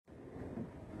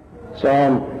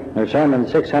Sermon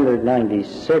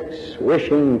 696,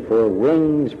 Wishing for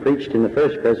Wings, preached in the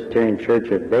First Presbyterian Church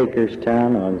of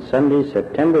Bakerstown on Sunday,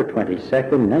 September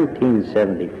 22nd,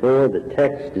 1974. The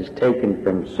text is taken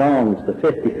from Psalms, the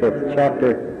 55th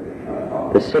chapter,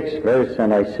 the 6th verse,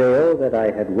 and I say, oh, that I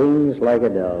had wings like a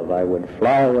dove, I would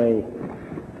fly away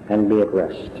and be at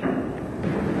rest.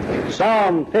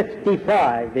 Psalm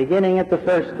 55, beginning at the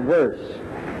first verse.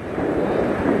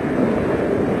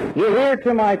 Give ear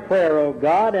to my prayer, O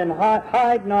God, and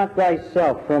hide not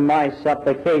thyself from my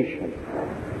supplication.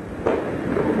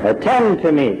 Attend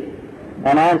to me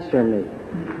and answer me.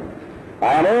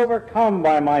 I am overcome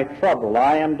by my trouble.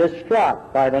 I am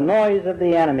distraught by the noise of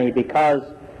the enemy because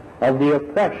of the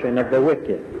oppression of the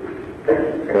wicked.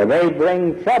 For they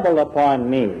bring trouble upon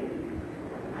me,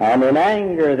 and in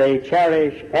anger they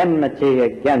cherish enmity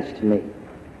against me.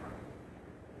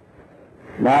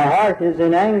 My heart is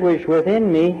in anguish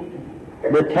within me.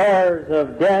 The terrors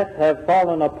of death have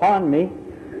fallen upon me.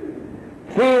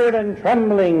 Fear and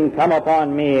trembling come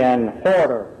upon me, and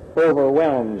horror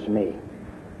overwhelms me.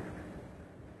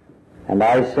 And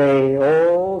I say,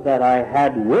 oh, that I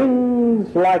had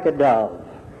wings like a dove.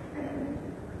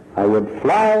 I would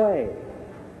fly away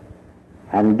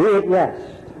and be at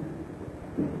rest.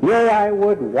 Yea, I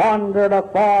would wander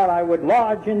afar. I would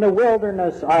lodge in the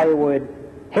wilderness. I would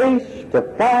haste to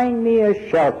find me a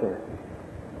shelter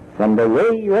from the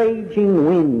raging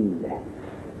wind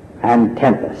and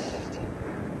tempest.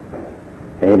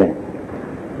 Amen.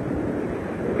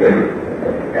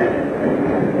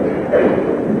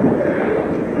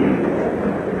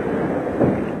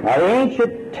 Now, the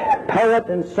ancient poet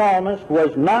and psalmist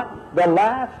was not the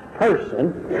last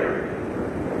person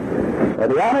that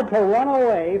wanted to run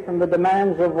away from the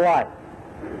demands of life.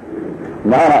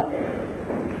 No.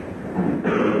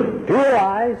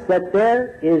 Realize that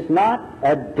there is not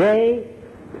a day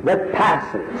that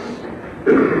passes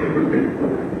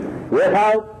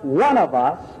without one of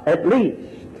us, at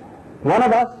least, one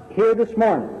of us here this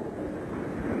morning,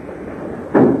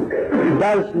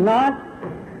 does not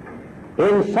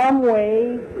in some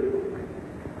way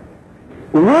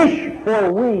wish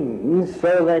for wings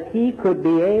so that he could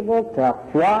be able to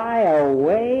fly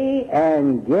away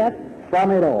and get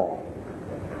from it all.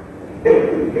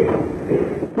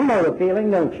 You know the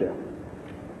feeling, don't you?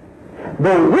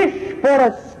 The wish for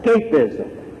escapism.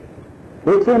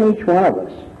 It's in each one of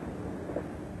us.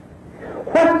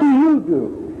 What do you do?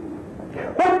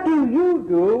 What do you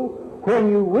do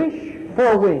when you wish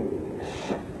for wings?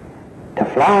 To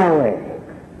fly away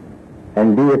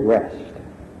and be at rest.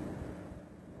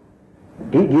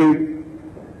 Did you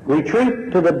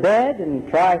retreat to the bed and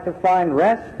try to find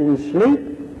rest in sleep?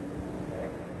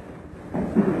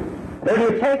 Will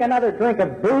you take another drink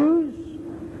of booze?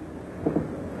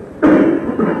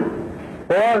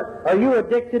 Or are you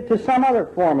addicted to some other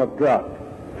form of drug?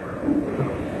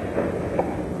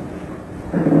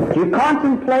 Do you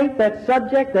contemplate that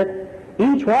subject that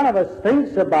each one of us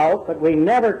thinks about, but we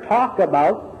never talk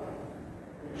about?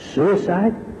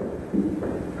 Suicide?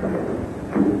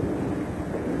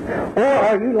 Or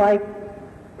are you like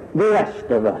the rest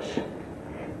of us?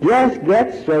 Just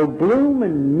get so gloom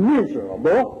and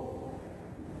miserable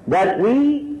that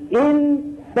we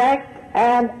infect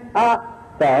and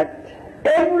affect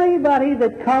everybody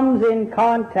that comes in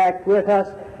contact with us,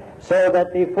 so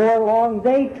that before long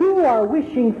they too are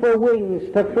wishing for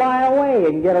wings to fly away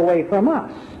and get away from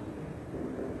us.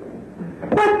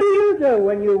 What do you do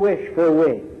when you wish for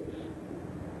wings?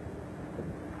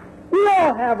 We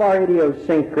all have our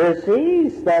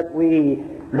idiosyncrasies that we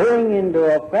bring into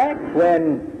effect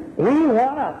when we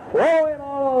want to throw it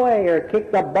all away or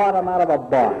kick the bottom out of a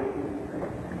bar.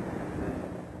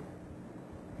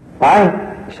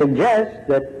 I suggest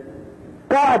that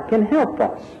God can help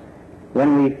us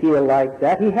when we feel like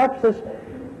that. He helps us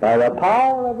by the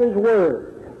power of His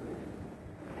Word.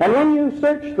 And when you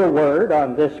search the Word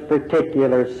on this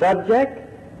particular subject,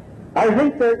 I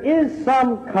think there is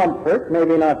some comfort,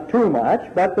 maybe not too much,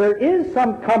 but there is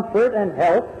some comfort and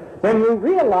help when you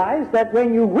realize that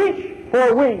when you wish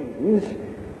for wings,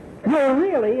 you're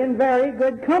really in very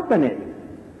good company.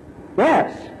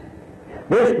 Yes.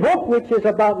 This book, which is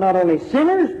about not only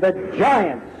sinners, but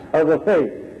giants of the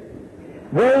faith,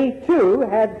 they too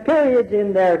had periods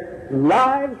in their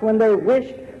lives when they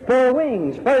wished for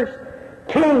wings. 1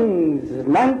 Kings,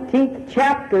 19th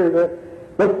chapter,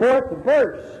 the 4th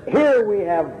verse. Here we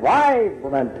have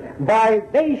vibrant,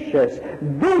 vivacious,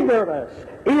 vigorous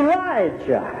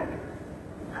Elijah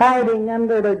hiding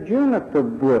under the juniper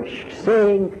bush,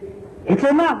 saying, "It's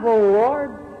enough, O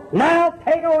Lord. Now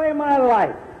take away my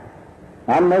life.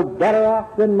 I'm no better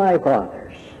off than my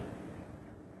fathers."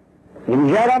 In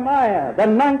Jeremiah, the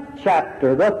 9th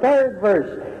chapter, the 3rd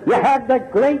verse, you have the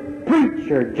great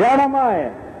preacher,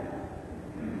 Jeremiah,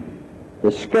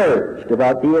 discouraged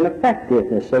about the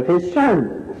ineffectiveness of his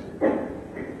sermons,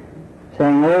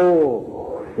 saying,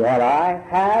 "Oh, that I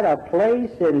had a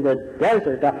place in the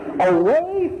desert, a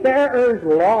wayfarer's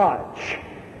lodge,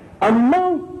 a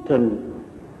mountain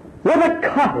with a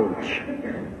cottage,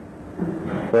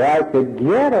 where I could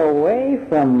get away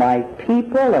from my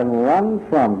people and run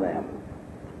from them."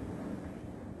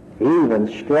 Even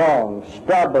strong,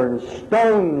 stubborn,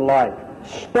 stone-like,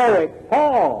 stoic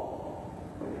Paul,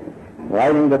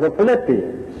 writing to the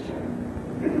Philippians,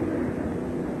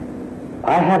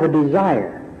 "I have a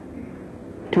desire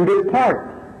to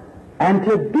depart and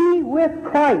to be with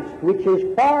Christ, which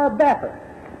is far better."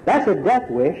 That's a death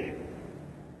wish.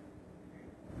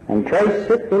 And trace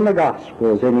it in the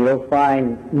Gospels, and you'll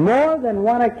find more than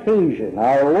one occasion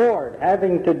our Lord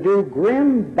having to do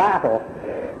grim battle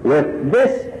with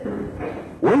this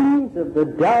wings of the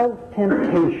dove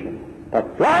temptation, to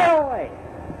fly away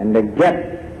and to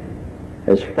get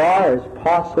as far as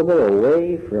possible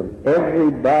away from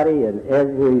everybody and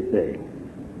everything.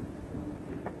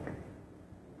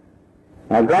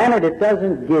 Now, granted, it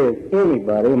doesn't give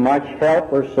anybody much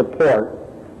help or support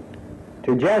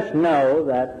to just know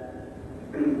that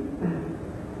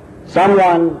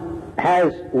someone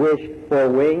has wished for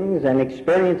wings and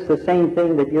experienced the same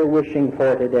thing that you're wishing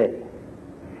for today.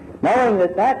 Knowing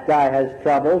that that guy has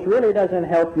troubles really doesn't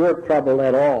help your trouble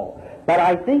at all. But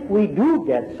I think we do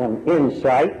get some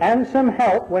insight and some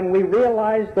help when we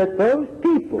realize that those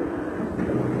people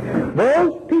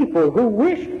who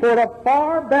wished for a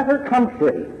far better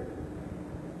country,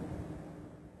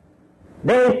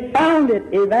 they found it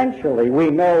eventually,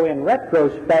 we know in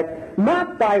retrospect,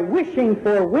 not by wishing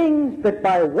for wings, but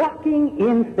by walking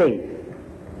in faith.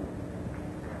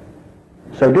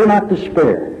 So do not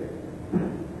despair.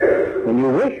 When you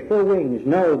wish for wings,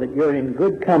 know that you're in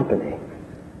good company.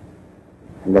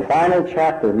 And the final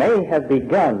chapter may have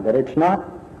begun, but it's not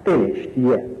finished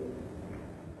yet.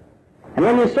 And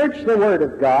when you search the Word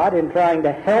of God in trying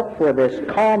to help for this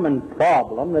common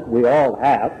problem that we all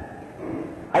have,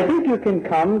 I think you can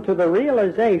come to the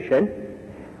realization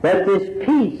that this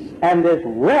peace and this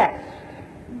rest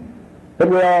that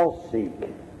we all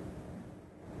seek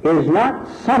is not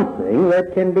something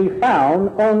that can be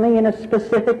found only in a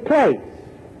specific place.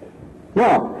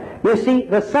 No. You see,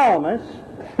 the psalmist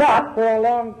thought for a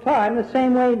long time, the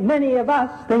same way many of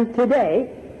us think today,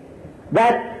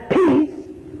 that peace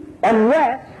and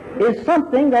rest is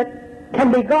something that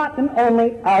can be gotten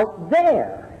only out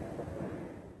there.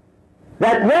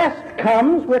 That rest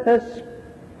comes with a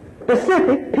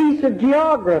specific piece of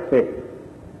geography.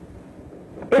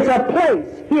 It's a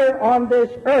place here on this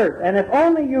earth, and if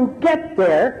only you get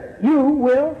there, you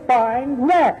will find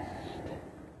rest.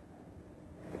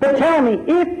 But tell me,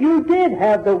 if you did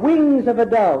have the wings of a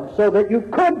dove so that you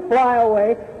could fly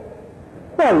away,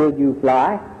 where would you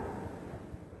fly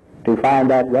to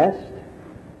find that rest?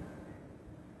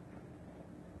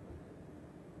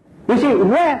 You see,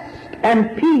 rest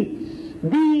and peace,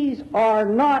 these are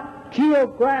not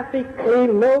geographically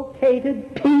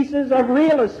located pieces of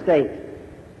real estate.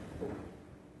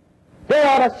 They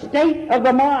are a state of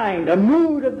the mind, a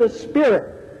mood of the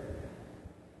spirit.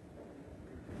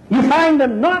 You find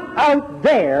them not out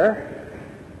there,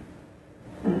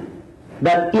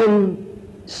 but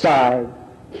inside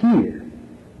here.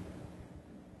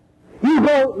 You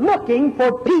go looking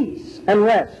for peace and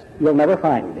rest. You'll never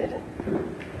find it.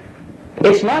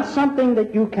 It's not something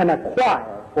that you can acquire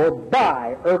or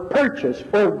buy or purchase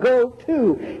or go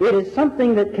to. It is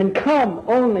something that can come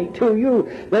only to you,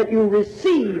 that you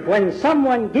receive when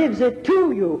someone gives it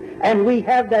to you. And we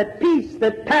have that peace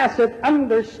that passeth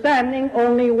understanding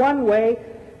only one way,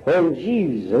 when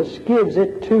Jesus gives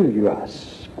it to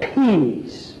us.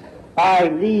 Peace I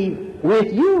leave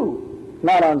with you,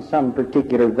 not on some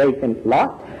particular vacant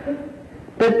lot,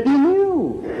 but in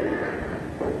you.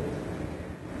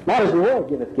 Not as the world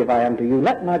giveth, give I unto you.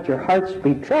 Let not your hearts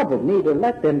be troubled, neither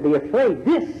let them be afraid.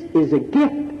 This is a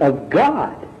gift of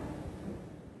God.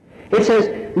 It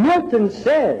says, Milton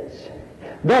says,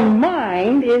 the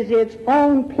mind is its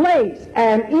own place,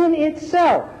 and in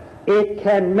itself it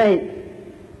can make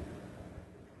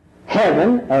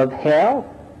heaven of hell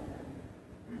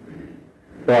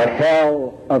or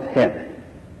hell of heaven.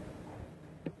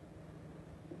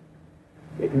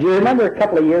 Do you remember a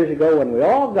couple of years ago when we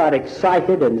all got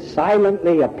excited and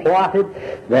silently applauded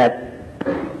that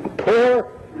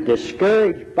poor,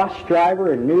 discouraged bus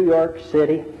driver in New York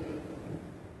City,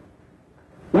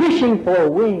 wishing for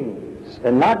wings, wings,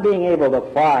 and not being able to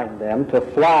find them to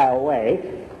fly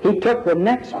away, he took the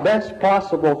next best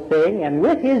possible thing, and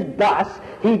with his bus,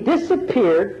 he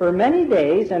disappeared for many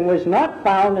days and was not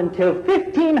found until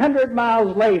 1,500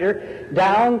 miles later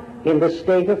down in the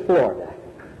state of Florida.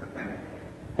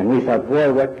 And we thought,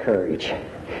 boy, what courage.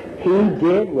 He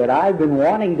did what I've been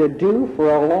wanting to do for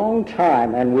a long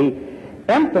time, and we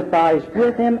empathized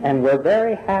with him and were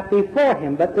very happy for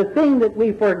him. But the thing that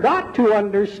we forgot to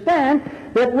understand,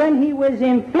 that when he was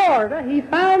in Florida, he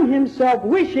found himself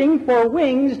wishing for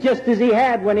wings just as he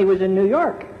had when he was in New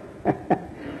York.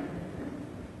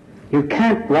 You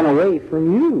can't run away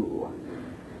from you.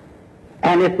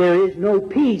 And if there is no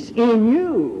peace in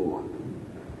you,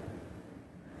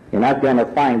 you're not going to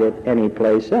find it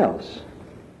anyplace else.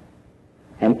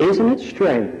 And isn't it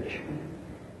strange?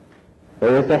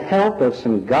 With the help of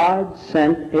some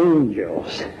God-sent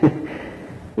angels,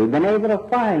 we've been able to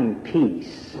find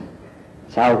peace.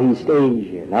 Southeast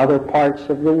Asia and other parts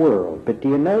of the world. But do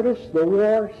you notice the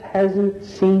war hasn't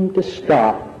seemed to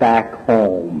stop back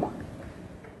home?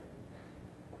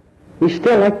 We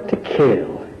still like to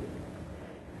kill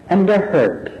and to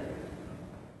hurt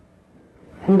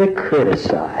and to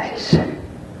criticize.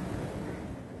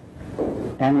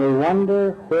 And we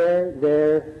wonder where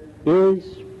there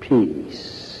is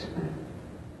peace.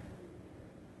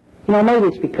 You know, maybe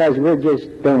it's because we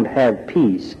just don't have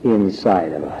peace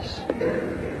inside of us.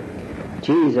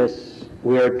 Jesus,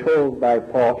 we are told by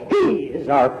Paul, He is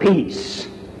our peace.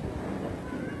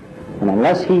 And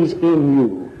unless He's in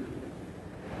you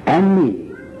and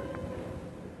me,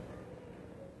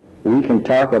 we can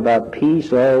talk about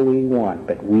peace all we want,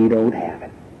 but we don't have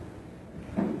it.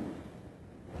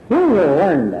 We will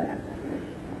learn that.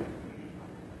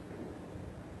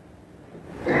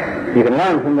 You can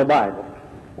learn from the Bible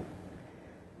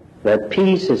that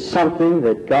peace is something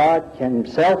that God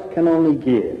Himself can only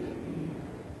give.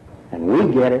 And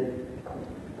we get it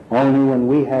only when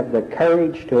we have the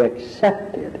courage to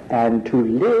accept it and to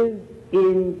live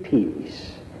in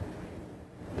peace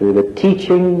through the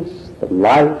teachings, the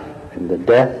life, and the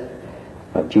death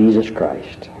of Jesus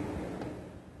Christ.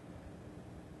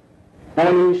 Now,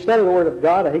 when you study the Word of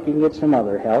God, I think you can get some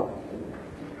other help.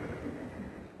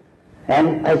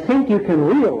 And I think you can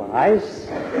realize,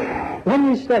 when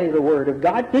you study the Word of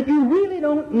God, that you really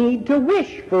don't need to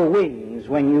wish for wings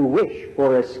when you wish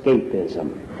for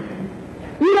escapism.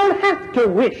 You don't have to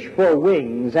wish for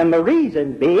wings, and the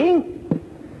reason being,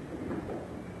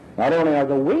 not only are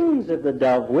the wings of the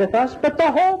dove with us, but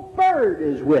the whole bird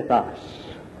is with us.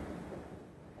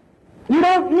 You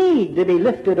don't need to be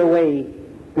lifted away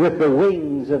with the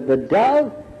wings of the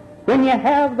dove when you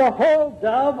have the whole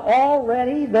dove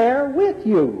already there with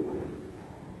you.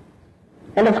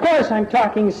 And of course I'm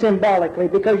talking symbolically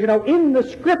because, you know, in the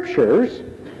Scriptures,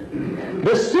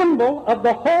 the symbol of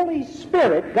the Holy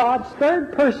Spirit, God's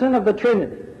third person of the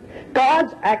Trinity,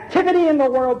 God's activity in the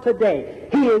world today,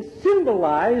 He is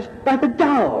symbolized by the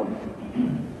dove.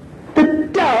 The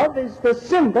dove is the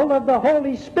symbol of the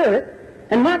Holy Spirit.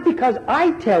 And not because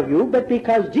I tell you, but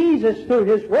because Jesus, through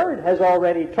His Word, has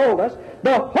already told us,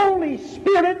 the Holy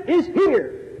Spirit is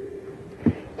here.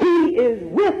 He is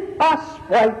with us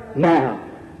right now.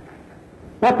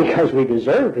 Not because we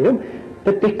deserve Him,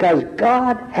 but because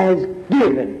God has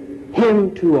given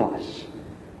Him to us.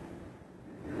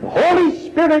 The Holy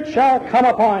Spirit shall come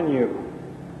upon you,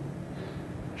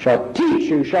 shall teach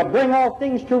you, shall bring all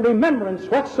things to remembrance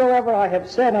whatsoever I have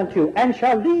said unto you, and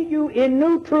shall lead you in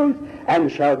new truth,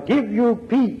 and shall give you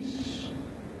peace.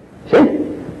 See?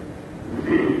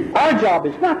 Our job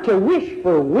is not to wish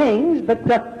for wings, but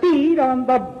to feed on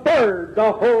the bird,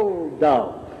 the whole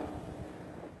dove.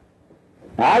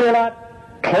 Now, I will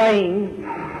not claim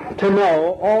to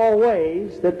know all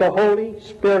ways that the Holy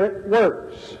Spirit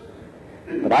works,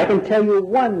 but I can tell you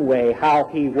one way how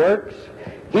He works.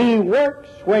 He works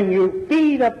when you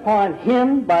feed upon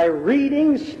Him by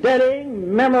reading,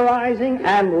 studying, memorizing,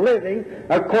 and living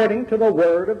according to the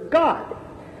Word of God.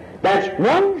 That's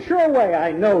one sure way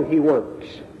I know He works.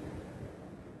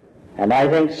 And I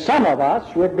think some of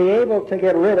us would be able to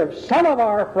get rid of some of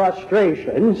our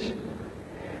frustrations,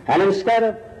 and instead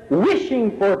of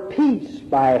wishing for peace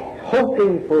by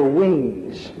hoping for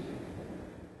wings,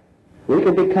 we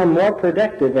could become more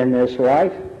productive in this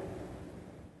life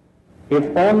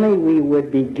if only we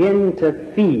would begin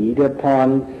to feed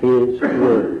upon His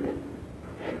Word.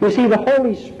 You see, the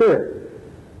Holy Spirit,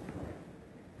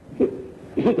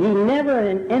 He never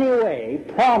in any way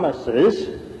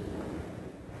promises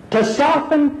to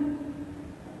soften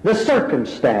the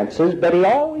circumstances, but He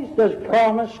always does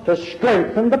promise to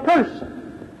strengthen the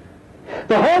person.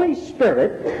 The Holy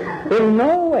Spirit in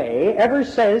no way ever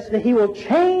says that He will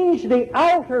change the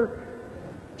outer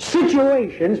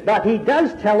situations, but He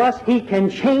does tell us He can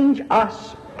change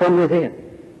us from within.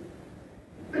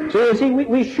 So you see,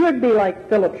 we should be like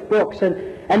Phillips Brooks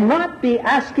and not be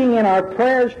asking in our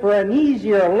prayers for an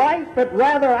easier life, but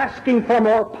rather asking for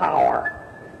more power.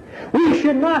 We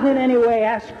should not in any way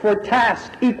ask for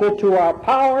tasks equal to our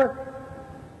power,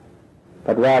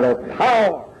 but rather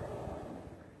power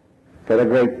for the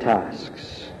great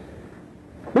tasks.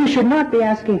 We should not be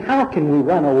asking, how can we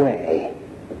run away?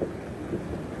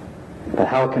 But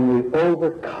how can we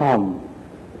overcome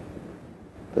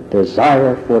the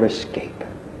desire for escape?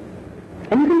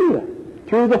 And you can do that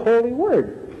through the Holy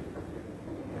Word.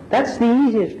 That's the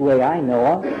easiest way I know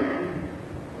of.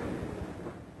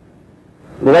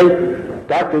 The late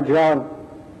Dr. John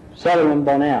Sutherland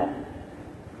Bonnell,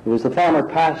 who was the former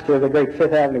pastor of the great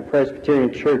Fifth Avenue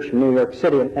Presbyterian Church in New York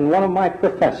City, and one of my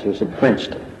professors at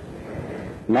Princeton,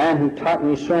 a man who taught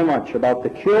me so much about the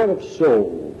cure of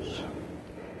souls,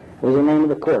 was the name of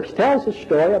the course, tells a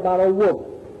story about a woman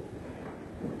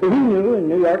who he knew in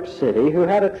New York City who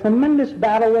had a tremendous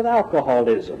battle with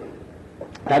alcoholism.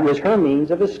 That was her means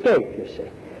of escape, you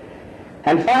see.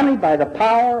 And finally, by the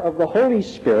power of the Holy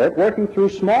Spirit, working through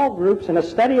small groups and a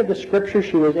study of the Scripture,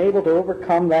 she was able to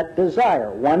overcome that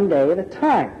desire, one day at a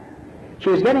time. She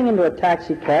was getting into a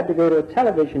taxi cab to go to a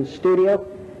television studio,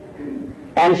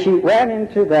 and she ran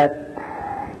into that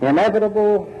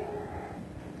inevitable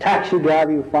taxi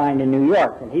driver you find in New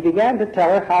York. And he began to tell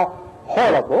her how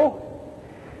horrible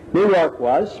New York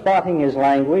was, spotting his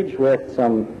language with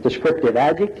some descriptive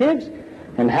adjectives,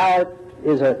 and how it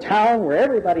is a town where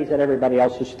everybody's at everybody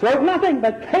else's throat, nothing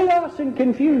but chaos and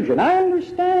confusion. I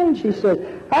understand, she says.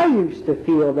 I used to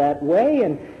feel that way,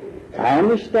 and I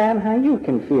understand how you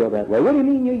can feel that way. What do you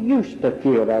mean you used to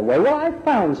feel that way? Well, I've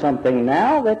found something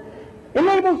now that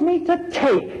enables me to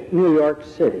take New York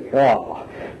City. Oh,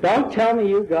 don't tell me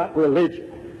you got religion.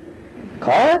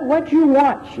 Call it what you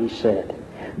want, she said.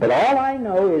 But all I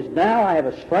know is now I have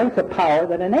a strength of power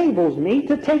that enables me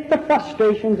to take the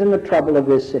frustrations and the trouble of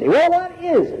this city. Well, what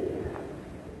is it?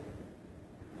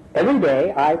 Every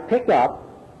day I pick up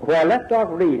where I left off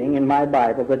reading in my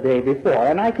Bible the day before,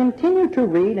 and I continue to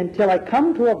read until I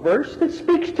come to a verse that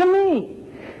speaks to me.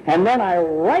 And then I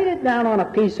write it down on a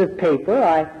piece of paper.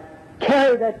 I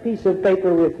carry that piece of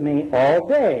paper with me all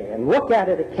day and look at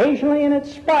it occasionally, and it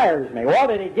inspires me. Well,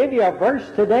 did he give you a verse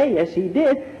today? Yes, he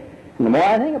did. And the more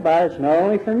I think about it, it's not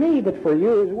only for me, but for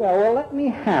you as well. Well, let me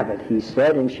have it, he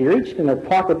said. And she reached in her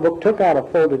pocketbook, took out a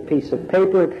folded piece of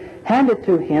paper, handed it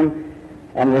to him,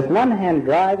 and with one hand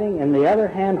driving and the other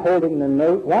hand holding the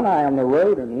note, one eye on the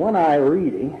road and one eye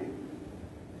reading,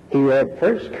 he read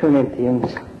 1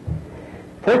 Corinthians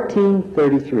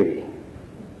 13:33.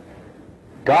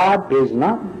 God is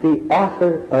not the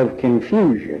author of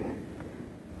confusion,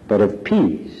 but of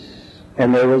peace.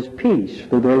 And there was peace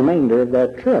for the remainder of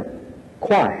that trip.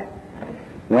 Quiet.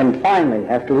 When finally,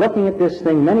 after looking at this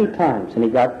thing many times, and he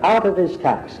got out of his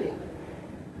taxi,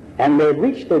 and they had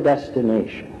reached their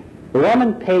destination, the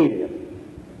woman paid him,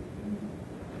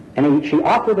 and she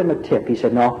offered him a tip. He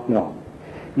said, no,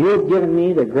 you've given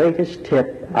me the greatest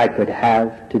tip I could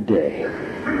have today.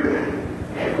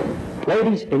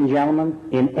 Ladies and gentlemen,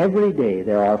 in every day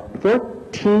there are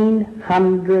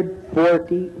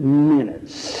 1,440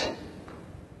 minutes.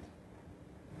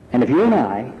 And if you and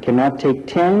I cannot take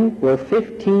 10 or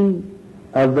 15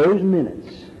 of those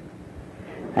minutes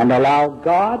and allow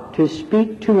God to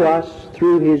speak to us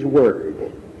through His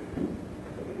Word,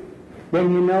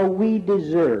 then you know we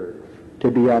deserve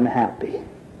to be unhappy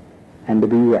and to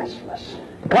be restless.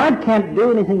 God can't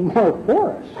do anything more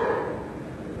for us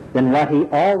than what He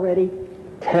already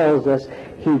tells us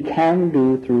He can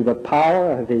do through the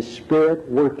power of His Spirit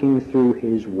working through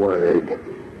His Word.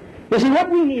 You see, what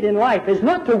we need in life is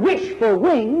not to wish for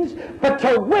wings, but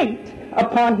to wait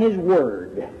upon His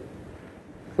Word.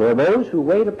 For those who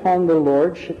wait upon the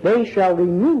Lord, they shall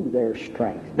renew their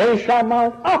strength. They shall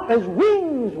mount up as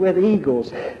wings with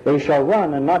eagles. They shall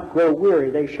run and not grow weary.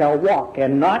 They shall walk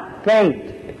and not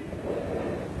faint.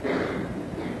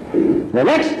 The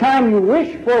next time you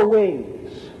wish for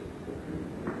wings,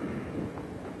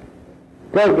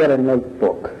 go get a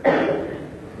notebook.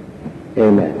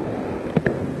 Amen.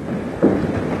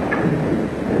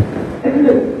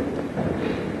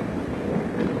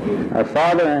 Our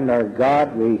Father and our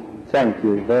God, we thank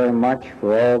you very much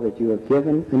for all that you have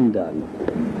given and done.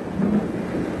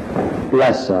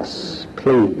 Bless us,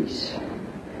 please,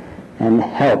 and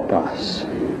help us,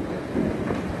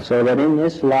 so that in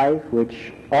this life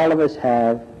which all of us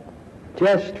have,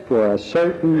 just for a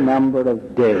certain number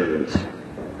of days.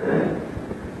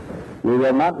 We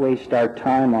will not waste our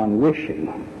time on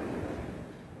wishing,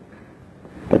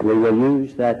 but we will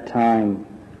use that time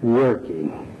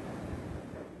working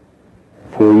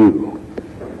for you.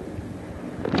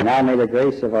 And now may the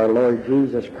grace of our Lord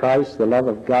Jesus Christ, the love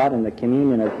of God, and the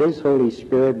communion of His Holy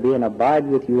Spirit be and abide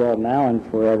with you all now and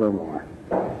forevermore.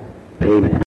 Amen.